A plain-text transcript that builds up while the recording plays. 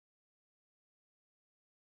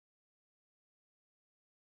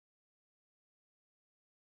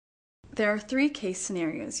There are 3 case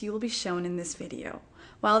scenarios you will be shown in this video.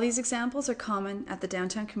 While these examples are common at the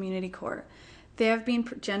Downtown Community Court, they have been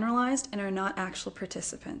generalized and are not actual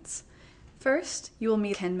participants. First, you will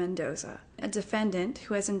meet Ken Mendoza, a defendant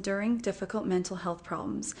who has enduring difficult mental health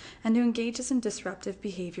problems and who engages in disruptive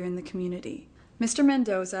behavior in the community. Mr.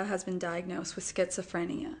 Mendoza has been diagnosed with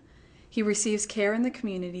schizophrenia. He receives care in the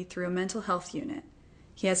community through a mental health unit.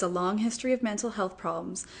 He has a long history of mental health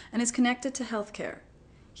problems and is connected to healthcare.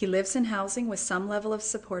 He lives in housing with some level of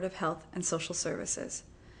supportive health and social services.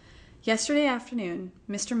 Yesterday afternoon,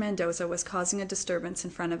 Mr. Mendoza was causing a disturbance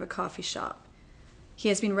in front of a coffee shop. He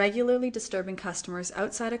has been regularly disturbing customers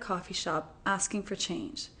outside a coffee shop asking for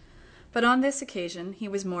change. But on this occasion, he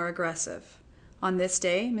was more aggressive. On this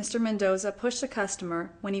day, Mr. Mendoza pushed a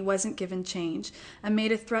customer when he wasn't given change and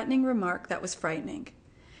made a threatening remark that was frightening.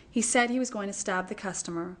 He said he was going to stab the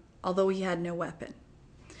customer, although he had no weapon.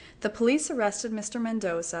 The police arrested Mr.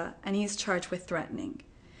 Mendoza and he is charged with threatening.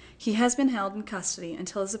 He has been held in custody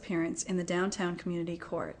until his appearance in the Downtown Community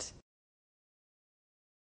Court.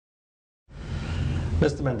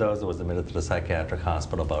 Mr. Mendoza was admitted to the psychiatric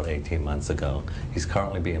hospital about 18 months ago. He's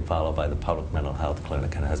currently being followed by the public mental health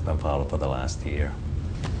clinic and has been followed for the last year.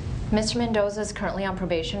 Mr. Mendoza is currently on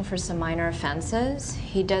probation for some minor offenses.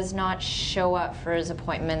 He does not show up for his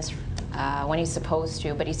appointments when he's supposed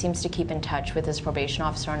to, but he seems to keep in touch with his probation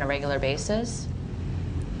officer on a regular basis.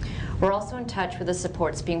 We're also in touch with the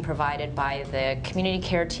supports being provided by the community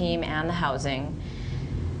care team and the housing,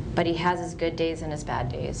 but he has his good days and his bad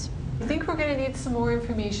days. I think we're going to need some more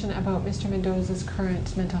information about Mr. Mendoza's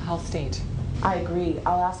current mental health state. I agree.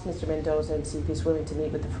 I'll ask Mr. Mendoza and see if he's willing to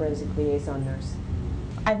meet with the forensic liaison nurse.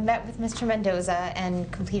 I've met with Mr. Mendoza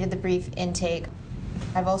and completed the brief intake.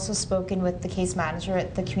 I've also spoken with the case manager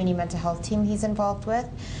at the community mental health team he's involved with.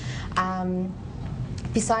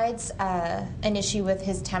 Besides an issue with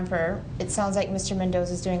his temper, it sounds like Mr.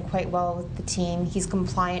 Mendoza is doing quite well with the team. He's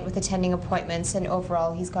compliant with attending appointments, and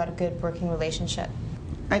overall he's got a good working relationship.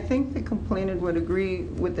 I think the complainant would agree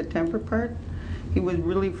with the temper part. He was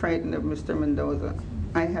really frightened of Mr. Mendoza.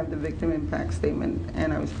 I have the victim impact statement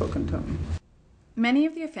and I've spoken to him. Many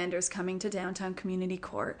of the offenders coming to Downtown Community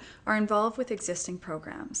Court are involved with existing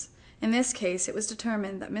programs. In this case, it was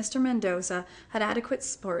determined that Mr. Mendoza had adequate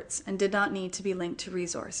supports and did not need to be linked to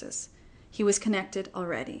resources. He was connected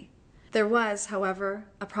already. There was, however,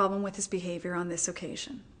 a problem with his behavior on this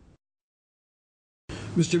occasion.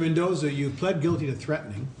 Mr. Mendoza, you pled guilty to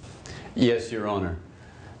threatening. Yes, Your Honor.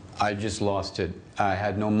 I just lost it. I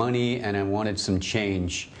had no money and I wanted some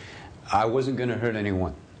change. I wasn't going to hurt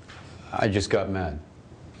anyone. I just got mad.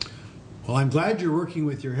 Well, I'm glad you're working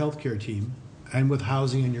with your healthcare team and with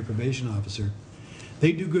housing and your probation officer.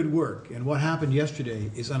 They do good work, and what happened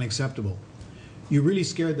yesterday is unacceptable. You really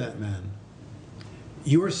scared that man.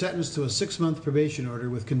 You are sentenced to a 6-month probation order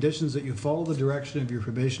with conditions that you follow the direction of your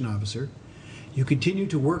probation officer. You continue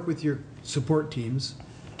to work with your support teams,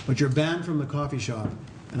 but you're banned from the coffee shop,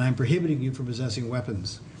 and I'm prohibiting you from possessing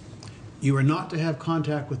weapons. You are not to have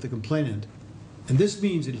contact with the complainant, and this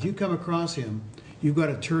means that if you come across him, you've got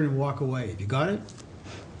to turn and walk away. Have you got it?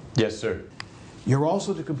 Yes, sir. You're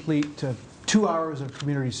also to complete 2 hours of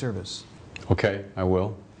community service. Okay, I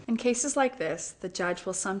will. In cases like this, the judge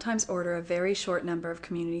will sometimes order a very short number of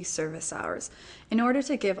community service hours in order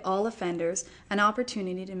to give all offenders an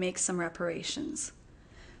opportunity to make some reparations.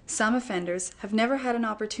 Some offenders have never had an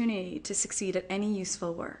opportunity to succeed at any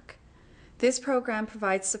useful work. This program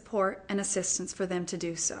provides support and assistance for them to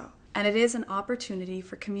do so, and it is an opportunity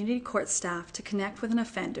for community court staff to connect with an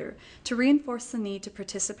offender to reinforce the need to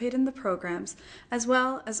participate in the programs as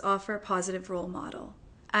well as offer a positive role model.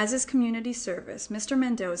 As his community service, Mr.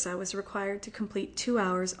 Mendoza was required to complete 2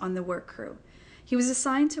 hours on the work crew. He was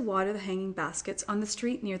assigned to water the hanging baskets on the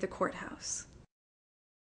street near the courthouse.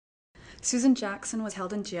 Susan Jackson was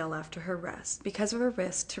held in jail after her arrest because of her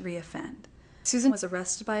risk to reoffend. Susan was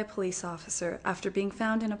arrested by a police officer after being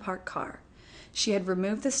found in a parked car. She had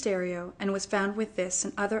removed the stereo and was found with this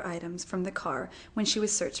and other items from the car when she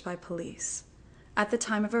was searched by police. At the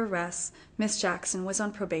time of her arrest, Ms. Jackson was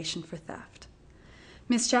on probation for theft.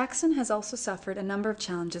 Ms. Jackson has also suffered a number of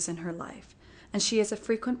challenges in her life, and she is a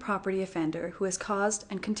frequent property offender who has caused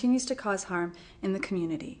and continues to cause harm in the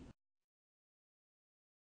community.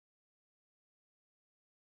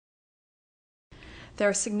 There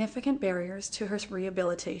are significant barriers to her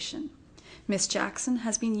rehabilitation. Ms. Jackson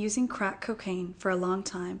has been using crack cocaine for a long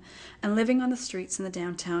time and living on the streets in the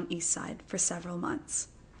downtown east side for several months.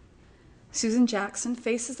 Susan Jackson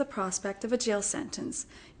faces the prospect of a jail sentence,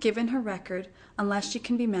 given her record, unless she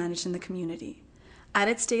can be managed in the community. At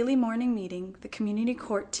its daily morning meeting, the community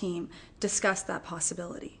court team discussed that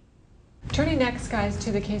possibility. Turning next, guys,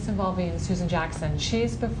 to the case involving Susan Jackson.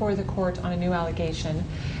 She's before the court on a new allegation,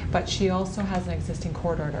 but she also has an existing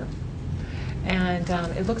court order. And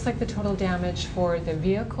it looks like the total damage for the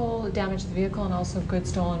vehicle, damage to the vehicle and also goods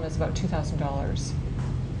stolen, was about $2,000.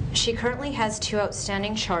 She currently has 2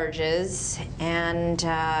 outstanding charges, and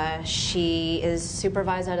she is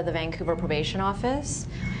supervised out of the Vancouver probation office.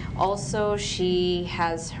 Also, she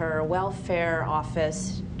has her welfare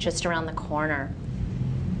office just around the corner.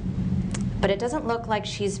 But it doesn't look like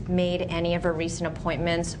she's made any of her recent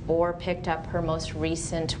appointments or picked up her most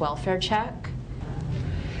recent welfare check.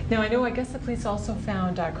 Now, I guess the police also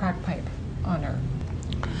found a crack pipe on her.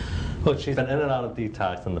 Well, she's been in and out of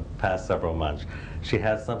detox in the past several months. She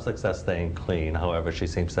had some success staying clean, however, she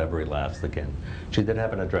seems to have relapsed again. She did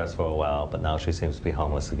have an address for a while, but now she seems to be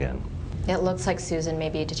homeless again. It looks like Susan may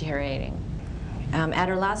be deteriorating. At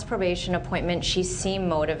her last probation appointment, she seemed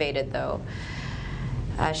motivated, though.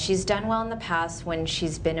 She's done well in the past when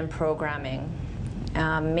she's been in programming.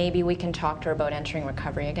 Maybe we can talk to her about entering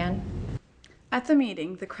recovery again. At the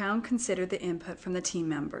meeting, the Crown considered the input from the team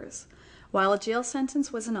members. While a jail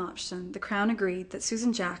sentence was an option, the Crown agreed that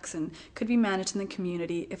Susan Jackson could be managed in the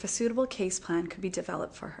community if a suitable case plan could be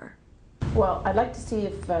developed for her. Well, I'd like to see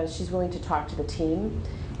if she's willing to talk to the team,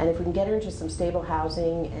 and if we can get her into some stable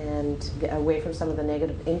housing and get away from some of the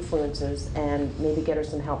negative influences and maybe get her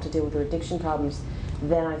some help to deal with her addiction problems,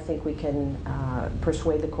 then I think we can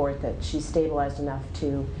persuade the court that she's stabilized enough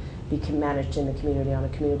to be managed in the community on a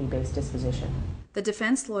community-based disposition. The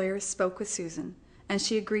defense lawyer spoke with Susan, and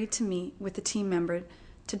she agreed to meet with the team member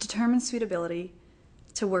to determine suitability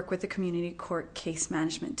to work with the community court case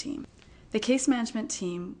management team. The case management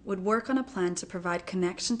team would work on a plan to provide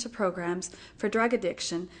connection to programs for drug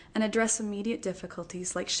addiction and address immediate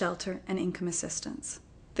difficulties like shelter and income assistance.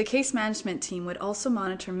 The case management team would also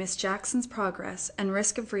monitor Ms. Jackson's progress and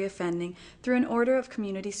risk of reoffending through an order of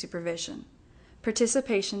community supervision.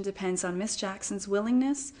 Participation depends on Ms. Jackson's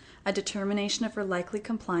willingness, a determination of her likely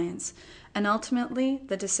compliance, and ultimately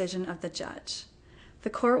the decision of the judge. The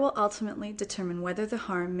court will ultimately determine whether the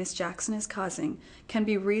harm Ms. Jackson is causing can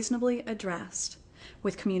be reasonably addressed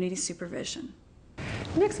with community supervision.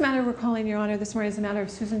 The next matter we're calling, Your Honor, this morning is the matter of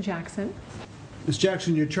Susan Jackson. Ms.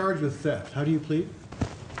 Jackson, you're charged with theft. How do you plead?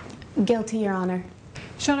 Guilty, Your Honor.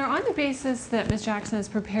 Your Honor, on the basis that Ms. Jackson is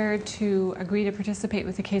prepared to agree to participate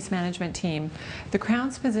with the case management team, the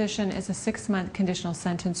Crown's position is a 6-month conditional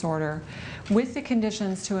sentence order with the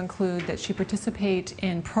conditions to include that she participate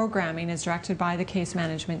in programming as directed by the case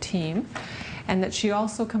management team and that she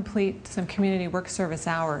also complete some community work service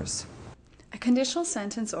hours. A conditional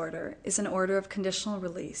sentence order is an order of conditional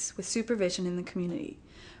release with supervision in the community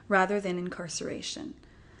rather than incarceration.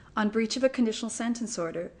 On breach of a conditional sentence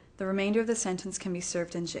order, the remainder of the sentence can be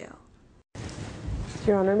served in jail.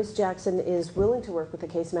 Your Honor, Ms. Jackson is willing to work with the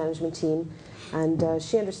case management team, and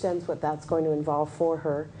she understands what that's going to involve for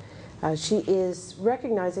her. She is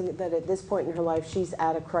recognizing that at this point in her life she's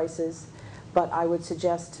at a crisis, but I would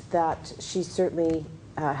suggest that she certainly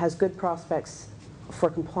has good prospects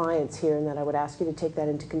for compliance here, and that I would ask you to take that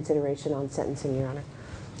into consideration on sentencing, Your Honor.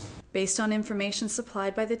 Based on information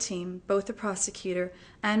supplied by the team, both the prosecutor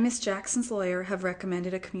and Ms. Jackson's lawyer have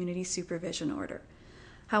recommended a community supervision order.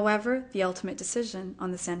 However, the ultimate decision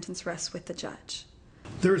on the sentence rests with the judge.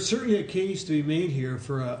 There is certainly a case to be made here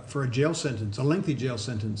for a jail sentence, a lengthy jail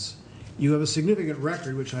sentence. You have a significant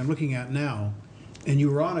record, which I'm looking at now, and you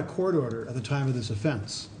were on a court order at the time of this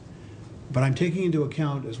offense. But I'm taking into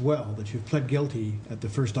account as well that you've pled guilty at the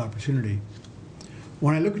first opportunity.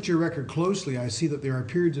 When I look at your record closely, I see that there are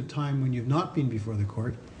periods of time when you've not been before the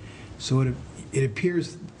court, so it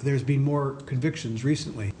appears there's been more convictions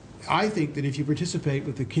recently. I think that if you participate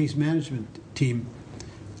with the case management team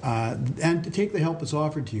and to take the help that's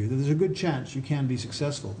offered to you, that there's a good chance you can be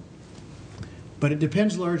successful. But it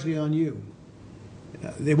depends largely on you.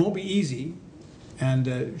 They won't be easy,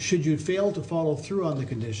 and should you fail to follow through on the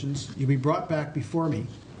conditions, you'll be brought back before me.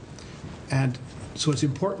 And so it's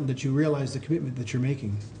important that you realize the commitment that you're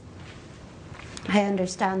making. I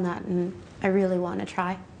understand that, and I really want to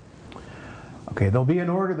try. Okay, there'll be an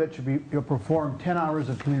order that you'll perform 10 hours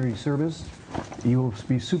of community service. You will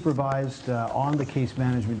be supervised on the case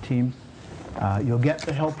management team. You'll get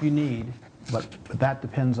the help you need, but that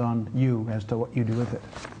depends on you as to what you do with it.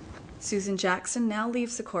 Susan Jackson now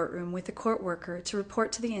leaves the courtroom with a court worker to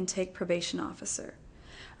report to the intake probation officer.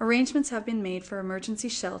 Arrangements have been made for emergency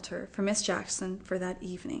shelter for Ms. Jackson for that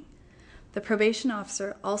evening. The probation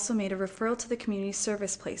officer also made a referral to the community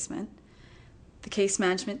service placement. The case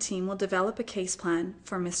management team will develop a case plan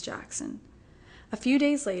for Ms. Jackson. A few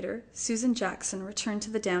days later, Susan Jackson returned to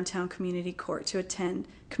the Downtown Community Court to attend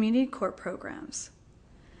community court programs.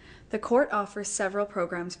 The court offers several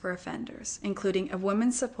programs for offenders, including a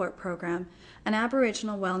women's support program, an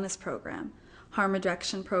Aboriginal wellness program, harm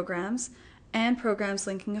reduction programs, and programs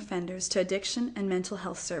linking offenders to addiction and mental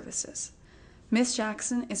health services. Ms.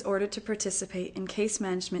 Jackson is ordered to participate in case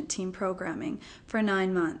management team programming for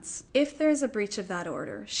 9 months. If there is a breach of that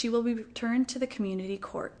order, she will be returned to the community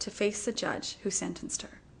court to face the judge who sentenced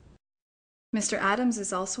her. Mr. Adams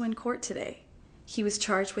is also in court today. He was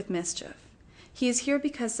charged with mischief. He is here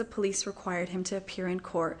because the police required him to appear in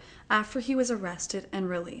court after he was arrested and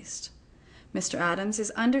released. Mr. Adams is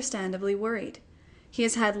understandably worried. He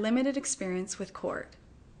has had limited experience with court.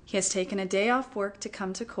 He has taken a day off work to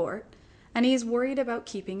come to court, and he is worried about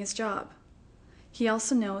keeping his job. He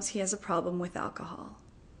also knows he has a problem with alcohol.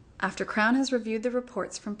 After Crown has reviewed the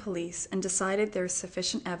reports from police and decided there is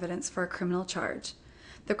sufficient evidence for a criminal charge,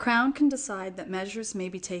 the Crown can decide that measures may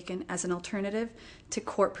be taken as an alternative to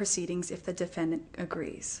court proceedings if the defendant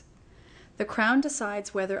agrees. The Crown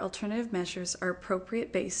decides whether alternative measures are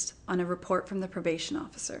appropriate based on a report from the probation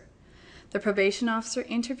officer. The probation officer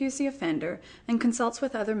interviews the offender and consults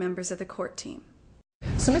with other members of the court team.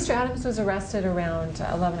 So Mr. Adams was arrested around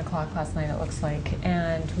 11 o'clock last night, it looks like,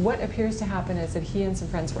 and what appears to happen is that he and some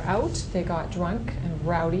friends were out, they got drunk and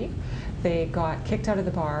rowdy, they got kicked out of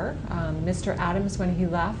the bar. Mr. Adams, when he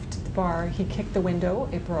left the bar, he kicked the window,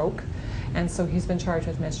 it broke, and so he's been charged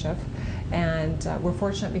with mischief, and we're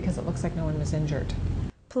fortunate because it looks like no one was injured.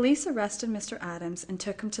 Police arrested Mr. Adams and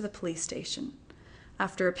took him to the police station.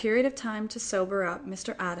 After a period of time to sober up,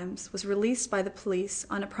 Mr. Adams was released by the police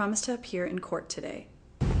on a promise to appear in court today.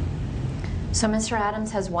 So Mr.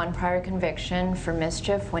 Adams has one prior conviction for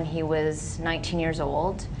mischief when he was 19 years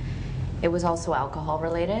old. It was also alcohol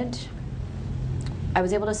related. I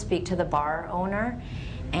was able to speak to the bar owner,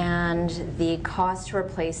 and the cost to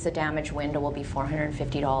replace the damaged window will be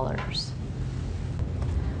 $450.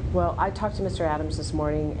 Well, I talked to Mr. Adams this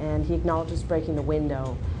morning, and he acknowledges breaking the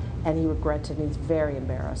window, and he regrets it, and he's very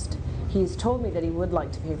embarrassed. He's told me that he would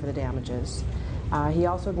like to pay for the damages. He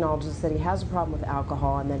also acknowledges that he has a problem with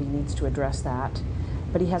alcohol and that he needs to address that.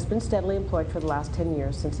 But he has been steadily employed for the last 10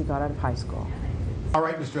 years since he got out of high school. All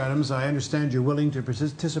right, Mr. Adams, I understand you're willing to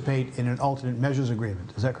participate in an alternate measures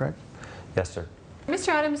agreement. Is that correct? Yes, sir. Mr.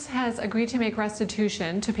 Adams has agreed to make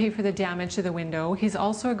restitution to pay for the damage to the window. He's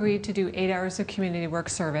also agreed to do 8 hours of community work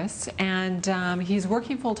service, and he's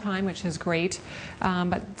working full-time, which is great.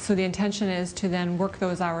 So the intention is to then work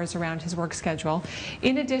those hours around his work schedule.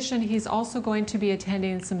 In addition, he's also going to be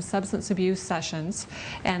attending some substance abuse sessions,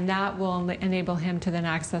 and that will enable him to then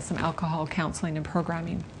access some alcohol counseling and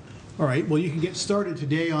programming. All right, well, you can get started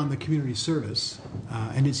today on the community service,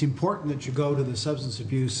 and it's important that you go to the substance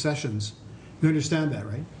abuse sessions. You understand that,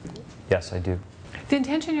 right? Yes, I do. The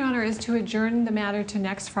intention, Your Honor, is to adjourn the matter to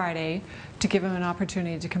next Friday to give him an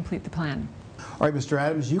opportunity to complete the plan. All right, Mr.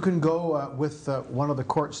 Adams, you can go with one of the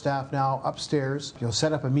court staff now upstairs. You'll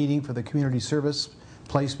set up a meeting for the community service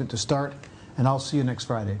placement to start, and I'll see you next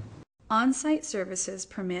Friday. On-site services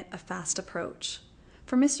permit a fast approach.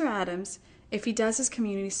 For Mr. Adams, if he does his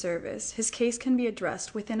community service, his case can be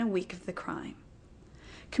addressed within a week of the crime.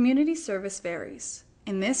 Community service varies.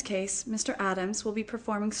 In this case, Mr. Adams will be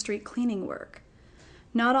performing street cleaning work.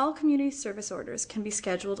 Not all community service orders can be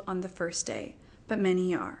scheduled on the first day, but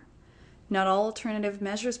many are. Not all alternative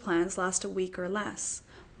measures plans last a week or less.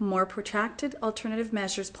 More protracted alternative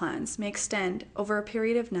measures plans may extend over a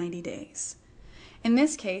period of 90 days. In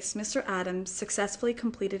this case, Mr. Adams successfully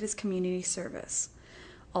completed his community service.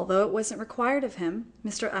 Although it wasn't required of him,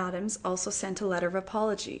 Mr. Adams also sent a letter of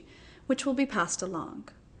apology, which will be passed along.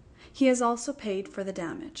 He has also paid for the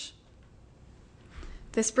damage.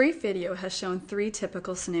 This brief video has shown 3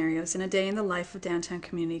 typical scenarios in a day in the life of Downtown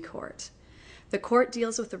Community Court. The court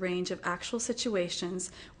deals with a range of actual situations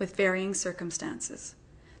with varying circumstances.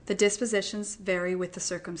 The dispositions vary with the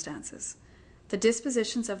circumstances. The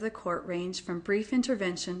dispositions of the court range from brief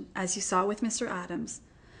intervention, as you saw with Mr. Adams.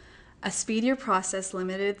 A speedier process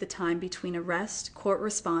limited the time between arrest, court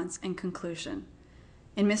response, and conclusion.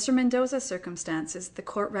 In Mr. Mendoza's circumstances, the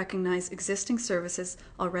court recognized existing services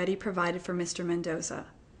already provided for Mr. Mendoza.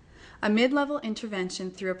 A mid-level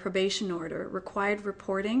intervention through a probation order required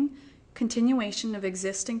reporting, continuation of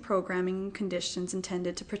existing programming and conditions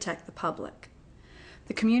intended to protect the public.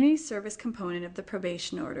 The community service component of the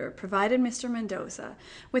probation order provided Mr. Mendoza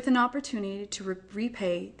with an opportunity to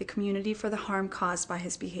repay the community for the harm caused by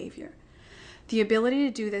his behavior. The ability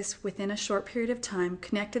to do this within a short period of time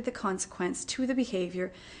connected the consequence to the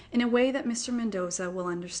behavior in a way that Mr. Mendoza will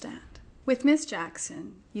understand. With Ms.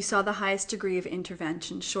 Jackson, you saw the highest degree of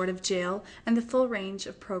intervention short of jail and the full range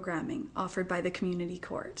of programming offered by the community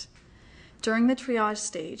court. During the triage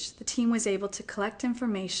stage, the team was able to collect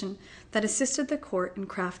information that assisted the court in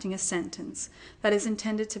crafting a sentence that is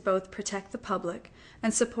intended to both protect the public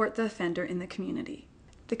and support the offender in the community.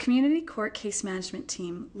 The community court case management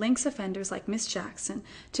team links offenders like Ms. Jackson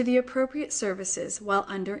to the appropriate services while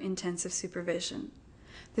under intensive supervision.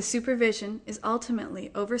 The supervision is ultimately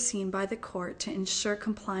overseen by the court to ensure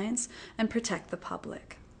compliance and protect the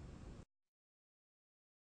public.